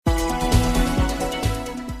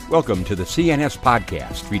Welcome to the CNS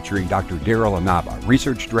Podcast featuring Dr. Daryl Inaba,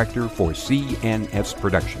 Research Director for CNS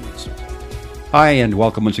Productions. Hi, and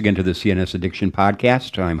welcome once again to the CNS Addiction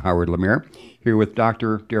Podcast. I'm Howard Lemire, here with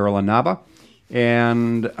Dr. Daryl Inaba,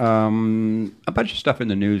 and a bunch of stuff in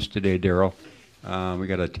the news today, Daryl. We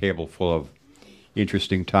got a table full of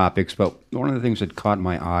interesting topics, but one of the things that caught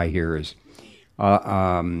my eye here is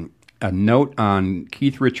a note on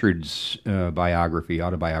Keith Richards'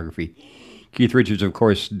 autobiography. Keith Richards, of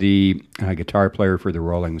course, the guitar player for the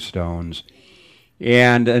Rolling Stones,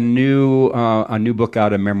 and a new book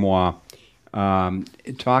out, a memoir,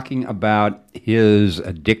 talking about his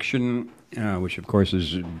addiction, which of course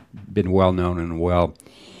has been well known and well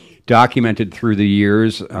documented through the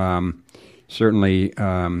years. Certainly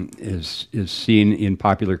is seen in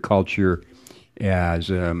popular culture as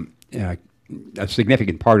a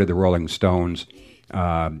significant part of the Rolling Stones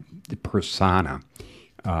persona.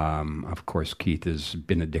 Of course, Keith has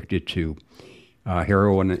been addicted to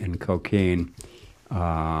heroin and cocaine,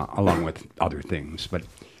 along with other things. But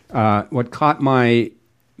what caught my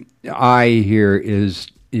eye here is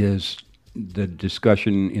the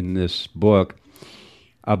discussion in this book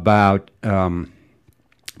about the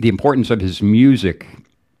importance of his music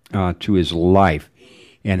to his life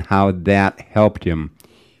and how that helped him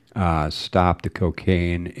stop the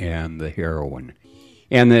cocaine and the heroin.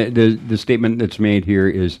 And the statement that's made here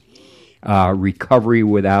is recovery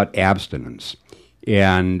without abstinence.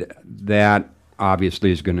 And that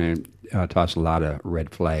obviously is going to toss a lot of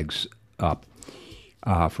red flags up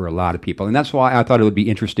for a lot of people. And that's why I thought it would be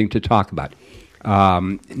interesting to talk about.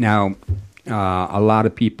 Now, a lot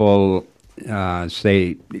of people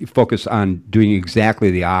focus on doing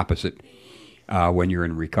exactly the opposite when you're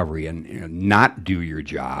in recovery and not do your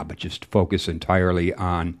job, but just focus entirely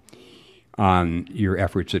on your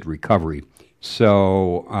efforts at recovery.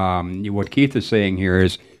 So what Keith is saying here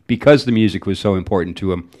is because the music was so important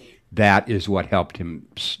to him, that is what helped him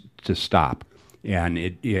to stop. And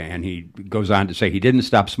he goes on to say he didn't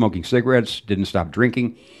stop smoking cigarettes, didn't stop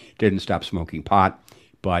drinking, didn't stop smoking pot,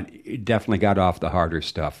 but he definitely got off the harder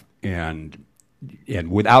stuff and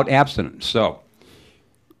without abstinence. So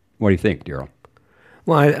what do you think, Daryl?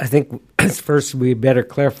 Well, I think first we better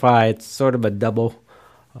clarify it's sort of a double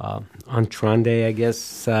entrande, I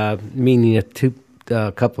guess, meaning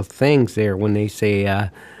a couple of things there when they say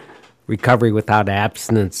recovery without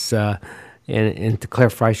abstinence. And to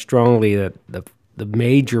clarify strongly, that the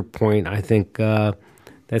major point I think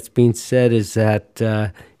that's being said is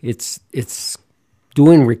that it's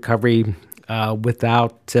doing recovery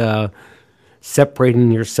without separating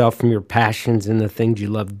yourself from your passions and the things you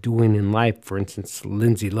love doing in life. For instance,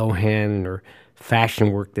 Lindsay Lohan or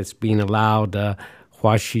fashion work that's being allowed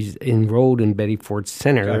while she's enrolled in Betty Ford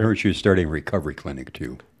Center. I heard she was starting a recovery clinic,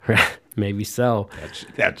 too. Maybe so.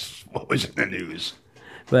 That's what was in the news.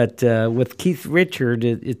 But with Keith Richards,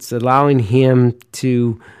 it's allowing him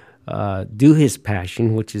to do his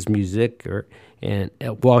passion, which is music, and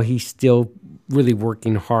while he's still really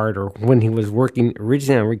working hard, or when he was working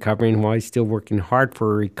originally on recovery and while he's still working hard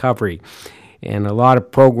for recovery. And a lot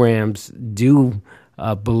of programs do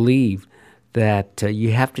believe that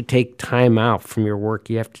you have to take time out from your work.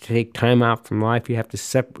 You have to take time out from life. You have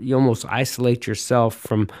to you almost isolate yourself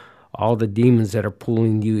from all the demons that are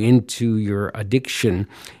pulling you into your addiction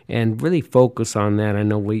and really focus on that. I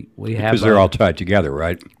know we have... Because they're all tied together,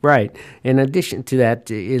 right? Right. In addition to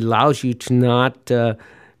that, it allows you to not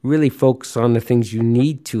really focus on the things you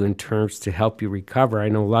need to in terms to help you recover. I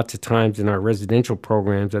know lots of times in our residential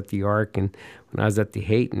programs at the ARC and when I was at the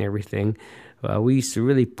Haight and everything, we used to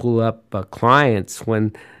really pull up clients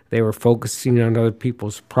when they were focusing on other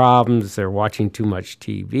people's problems. They were watching too much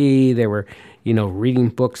TV. They were, reading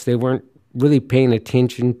books. They weren't really paying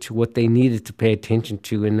attention to what they needed to pay attention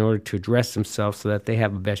to in order to address themselves so that they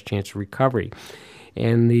have the best chance of recovery.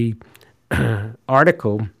 And the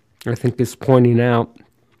article, I think, is pointing out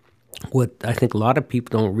what I think a lot of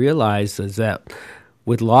people don't realize is that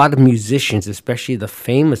with a lot of musicians, especially the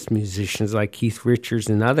famous musicians like Keith Richards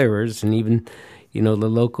and others, and even, the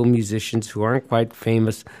local musicians who aren't quite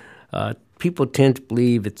famous, people tend to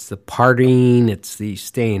believe it's the partying, it's the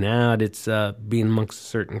staying out, it's being amongst a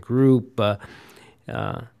certain group,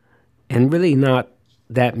 and really not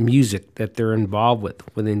that music that they're involved with.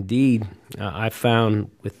 When indeed, I found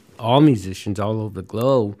with all musicians all over the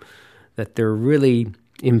globe that they're really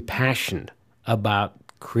impassioned about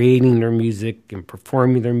creating their music and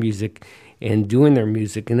performing their music and doing their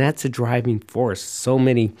music, and that's a driving force. So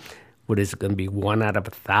many, what is it going to be, 1 out of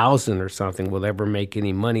 1,000 or something will ever make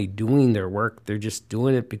any money doing their work. They're just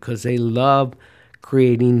doing it because they love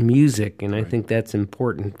creating music, and I think that's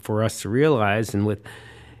important for us to realize. And with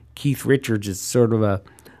Keith Richards is sort of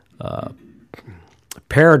a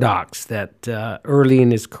paradox that early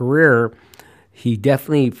in his career, he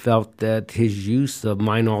definitely felt that his use of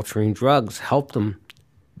mind-altering drugs helped him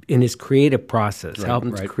in his creative process, helped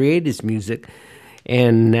him to create his music.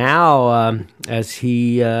 And now, as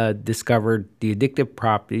he discovered the addictive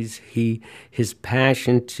properties, his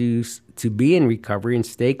passion to be in recovery and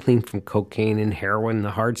stay clean from cocaine and heroin,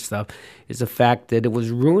 the hard stuff, is the fact that it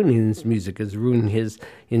was ruining his music, is ruining his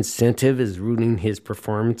incentive, is ruining his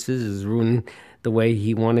performances, is ruining the way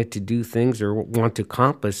he wanted to do things or want to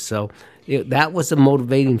accomplish. So that was a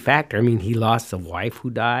motivating factor. I mean, he lost a wife who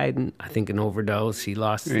died, I think an overdose. He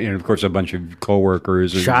lost, and of course, a bunch of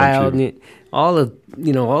coworkers, child,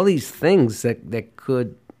 all these things that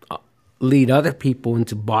could lead other people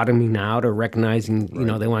into bottoming out or recognizing,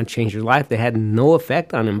 they want to change their life. They had no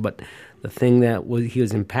effect on him, but the thing that he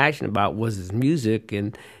was impassioned about was his music,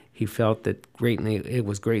 and he felt that it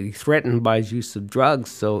was greatly threatened by his use of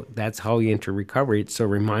drugs. So that's how he entered recovery. It so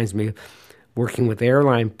reminds me of working with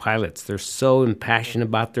airline pilots. They're so impassioned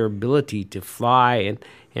about their ability to fly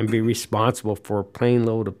and be responsible for a plane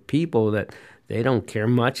load of people that they don't care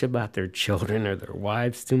much about their children or their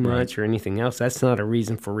wives too much or anything else. That's not a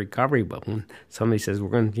reason for recovery. But when somebody says, we're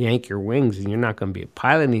going to yank your wings and you're not going to be a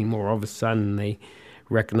pilot anymore, all of a sudden they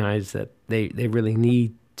recognize that they really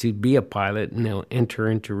need to be a pilot, and they'll enter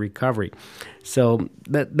into recovery. So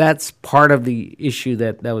that's part of the issue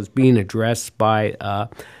that was being addressed by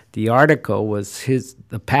the article, was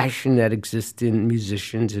the passion that exists in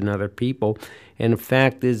musicians and other people. And the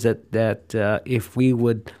fact is that if we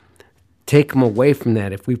would take them away from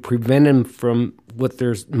that, if we prevent them from what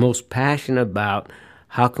they're most passionate about,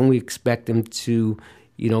 how can we expect them to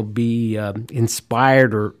be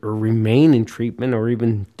inspired or remain in treatment or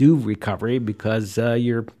even do recovery, because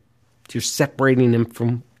you're separating them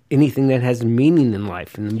from anything that has meaning in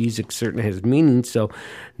life, and the music certainly has meaning. So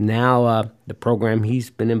now the program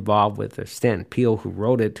he's been involved with, Stanton Peele, who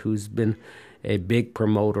wrote it, who's been a big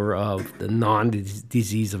promoter of the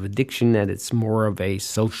non-disease of addiction, that it's more of a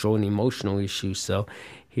social and emotional issue. So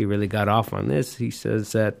he really got off on this. He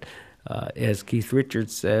says that, as Keith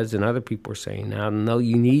Richards says, and other people are saying now, no,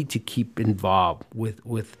 you need to keep involved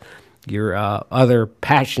with your other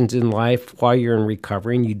passions in life while you're in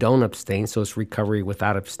recovery, and you don't abstain, so it's recovery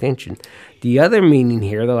without abstention. The other meaning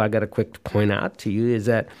here, though, I got to quick point out to you, is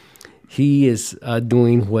that he is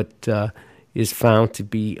doing what is found to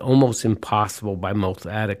be almost impossible by most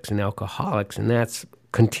addicts and alcoholics, and that's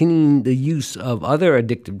continuing the use of other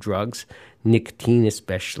addictive drugs, nicotine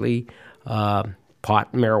especially,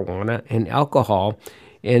 pot, marijuana, and alcohol.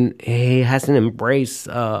 And he hasn't embraced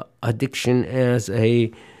addiction as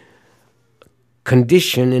a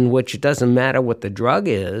condition in which it doesn't matter what the drug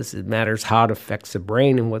is, it matters how it affects the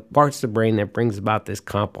brain and what parts of the brain that brings about this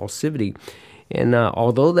compulsivity. And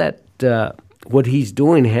although that what he's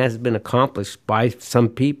doing has been accomplished by some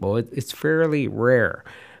people, it's fairly rare.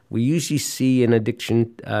 We usually see in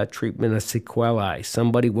addiction treatment a sequelae.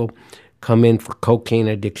 Somebody will come in for cocaine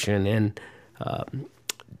addiction and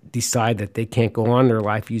decide that they can't go on their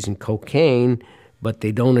life using cocaine, but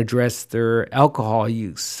they don't address their alcohol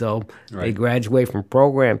use. So they graduate from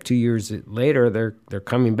program. 2 years later, they're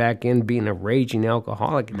coming back in being a raging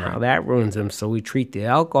alcoholic, and how that ruins them. So we treat the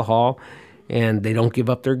alcohol, and they don't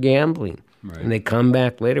give up their gambling. And they come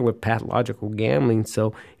back later with pathological gambling.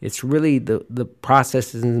 So it's really the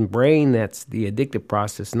processes in the brain that's the addictive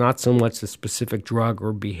process, not so much the specific drug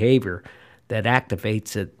or behavior that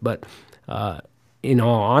activates it. But in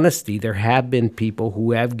all honesty, there have been people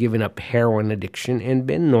who have given up heroin addiction and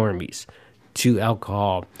been normies to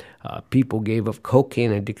alcohol. People gave up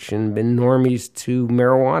cocaine addiction, been normies to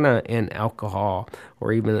marijuana and alcohol,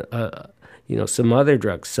 or even some other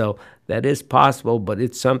drugs. So that is possible, but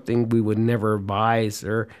it's something we would never advise,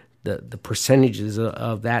 or the percentages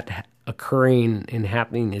of that occurring and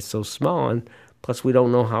happening is so small. And plus, we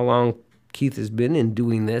don't know how long Keith has been in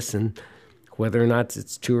doing this, and whether or not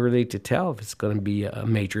it's too early to tell if it's going to be a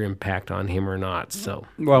major impact on him or not. So,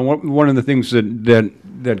 well, one of the things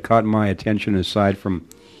that caught my attention, aside from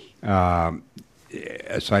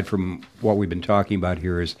what we've been talking about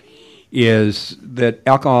here, is that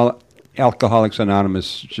Alcoholics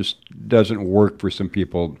Anonymous just doesn't work for some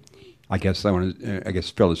people. I guess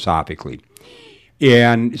philosophically,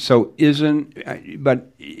 and so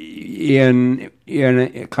but in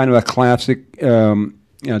a kind of a classic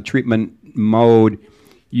treatment mode,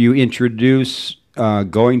 you introduce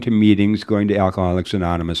going to meetings, going to Alcoholics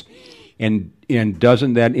Anonymous, and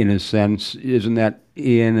isn't that in a sense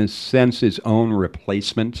its own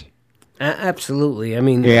replacement Absolutely. I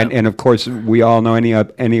mean, And of course, we all know, any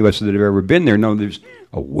of us that have ever been there know there's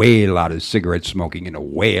a lot of cigarette smoking and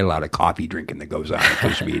a lot of coffee drinking that goes on at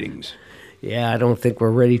those meetings. Yeah, I don't think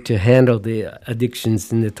we're ready to handle the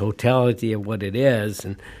addictions in the totality of what it is.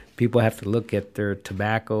 And people have to look at their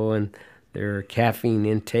tobacco and their caffeine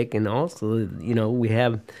intake. And also, we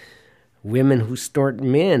have women who snort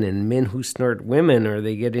men and men who snort women, or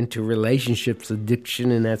they get into relationships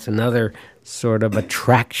addiction, and that's another sort of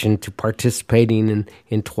attraction to participating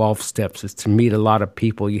in 12 steps, is to meet a lot of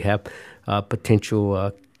people you have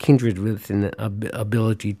potential kindred with, and the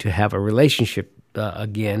ability to have a relationship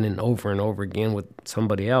again and over again with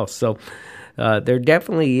somebody else. So there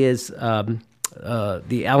definitely is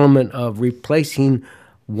the element of replacing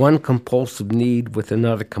one compulsive need with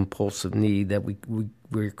another compulsive need, that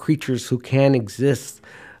we're creatures who can exist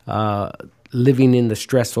living in the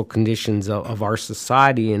stressful conditions of our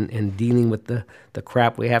society and dealing with the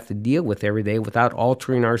crap we have to deal with every day without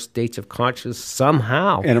altering our states of consciousness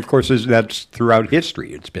somehow. And of course, that's throughout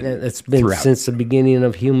history. It's been since the beginning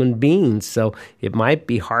of human beings. So it might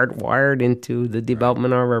be hardwired into the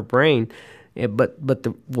development of our brain. But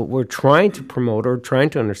what we're trying to promote or trying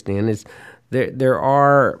to understand is there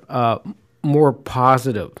are more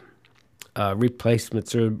positive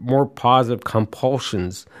replacements or more positive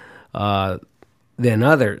compulsions than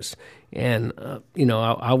others. And,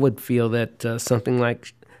 I would feel that something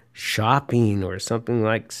like shopping or something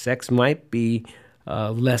like sex might be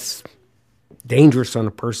less dangerous on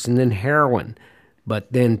a person than heroin.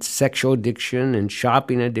 But then sexual addiction and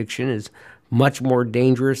shopping addiction is much more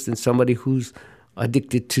dangerous than somebody who's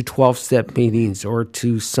addicted to 12-step meetings or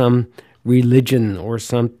to some religion or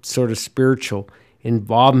some sort of spiritual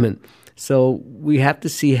involvement. So we have to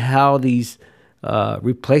see how these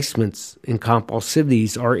replacements and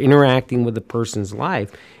compulsivities are interacting with the person's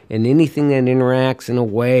life, and anything that interacts in a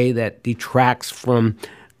way that detracts from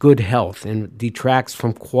good health and detracts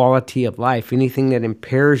from quality of life, anything that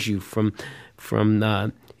impairs you from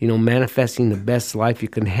manifesting the best life you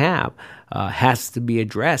can have, has to be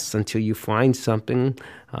addressed until you find something,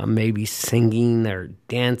 maybe singing or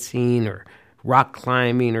dancing or rock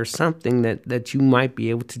climbing or something that you might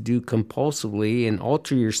be able to do compulsively and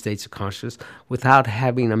alter your states of consciousness without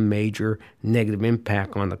having a major negative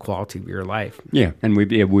impact on the quality of your life. Yeah, and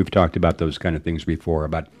we've talked about those kind of things before,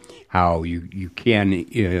 about how you can,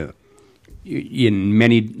 in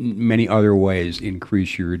many other ways,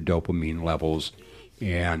 increase your dopamine levels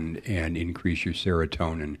and increase your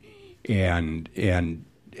serotonin and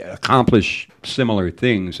accomplish similar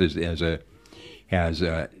things as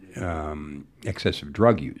excessive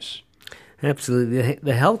drug use. Absolutely.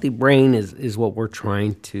 The healthy brain is what we're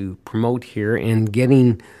trying to promote here, and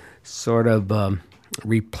getting sort of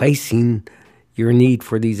replacing your need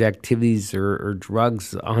for these activities or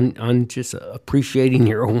drugs on just appreciating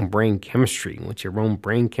your own brain chemistry, what your own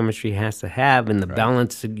brain chemistry has to have, and the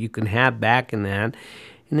balance that you can have back in that.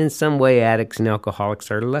 And in some way, addicts and alcoholics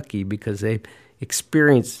are lucky because they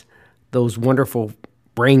experience those wonderful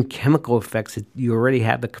brain chemical effects that you already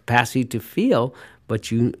have the capacity to feel, but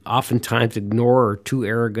you oftentimes ignore or are too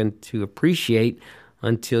arrogant to appreciate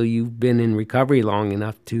until you've been in recovery long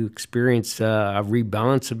enough to experience a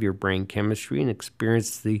rebalance of your brain chemistry and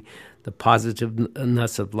experience the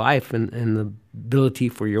positiveness of life and the ability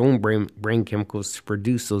for your own brain chemicals to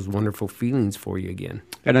produce those wonderful feelings for you again.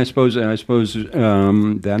 And I suppose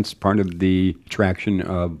that's part of the attraction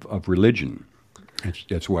of religion,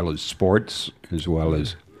 as well as sports, as well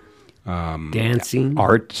as dancing,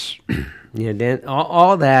 arts. Yeah,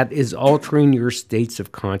 all that is altering your states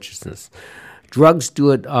of consciousness. Drugs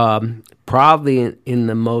do it probably in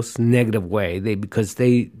the most negative way, because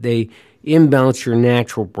they imbalance your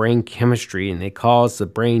natural brain chemistry, and they cause the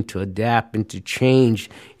brain to adapt and to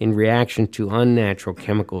change in reaction to unnatural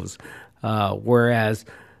chemicals. Whereas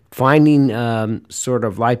finding sort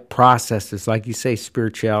of life processes, like you say,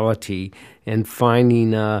 spirituality, and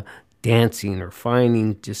finding dancing or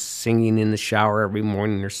finding just singing in the shower every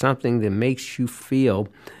morning or something that makes you feel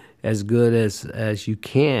as good as you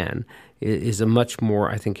can is a much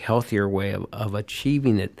more, I think, healthier way of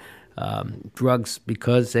achieving it. Drugs,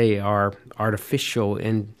 because they are artificial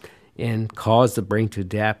and cause the brain to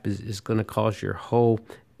adapt, is going to cause your whole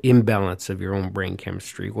imbalance of your own brain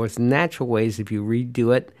chemistry. Whereas natural ways, if you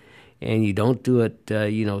redo it and you don't do it,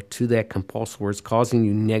 to that compulsive where it's causing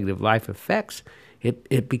you negative life effects,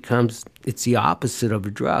 it's the opposite of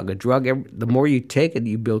a drug. A drug, the more you take it,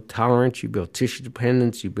 you build tolerance, you build tissue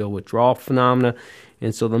dependence, you build withdrawal phenomena.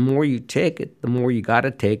 And so the more you take it, the more you got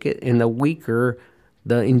to take it, and the weaker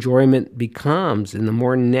the enjoyment becomes and the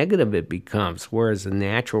more negative it becomes. Whereas a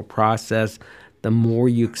natural process the more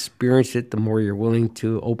you experience it, the more you're willing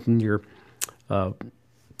to open your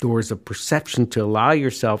doors of perception to allow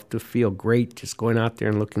yourself to feel great just going out there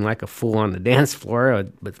and looking like a fool on the dance floor.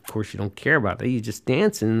 But of course, you don't care about that. You just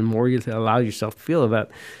dance, and the more you allow yourself to feel about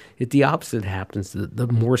it, the opposite happens. The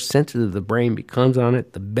more sensitive the brain becomes on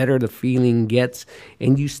it, the better the feeling gets,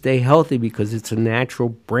 and you stay healthy because it's a natural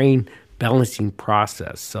brain balancing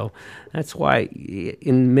process. So that's why,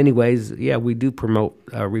 in many ways, we do promote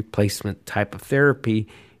replacement type of therapy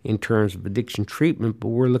in terms of addiction treatment, but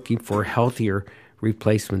we're looking for healthier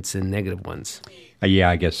replacements and negative ones.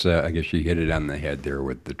 I guess you hit it on the head there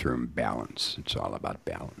with the term balance. It's all about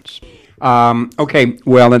balance. Okay,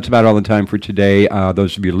 well, that's about all the time for today.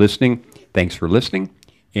 Those of you listening, thanks for listening.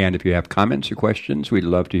 And if you have comments or questions, we'd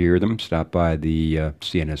love to hear them. Stop by the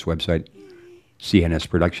CNS website,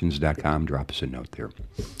 cnsproductions.com. Drop us a note there.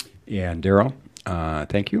 And Daryl,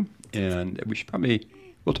 thank you. And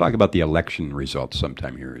we'll talk about the election results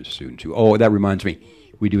sometime here soon, too. Oh, that reminds me.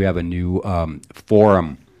 We do have a new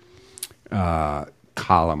forum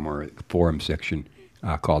column or forum section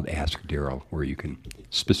called Ask Daryl, where you can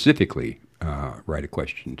specifically write a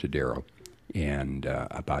question to Daryl and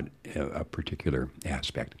about a particular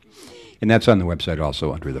aspect. And that's on the website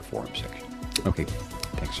also under the forum section. Okay,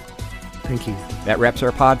 thanks. Thank you. That wraps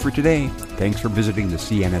our pod for today. Thanks for visiting the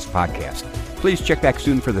CNS Podcast. Please check back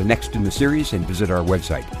soon for the next in the series and visit our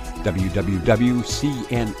website,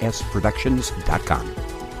 www.cnsproductions.com.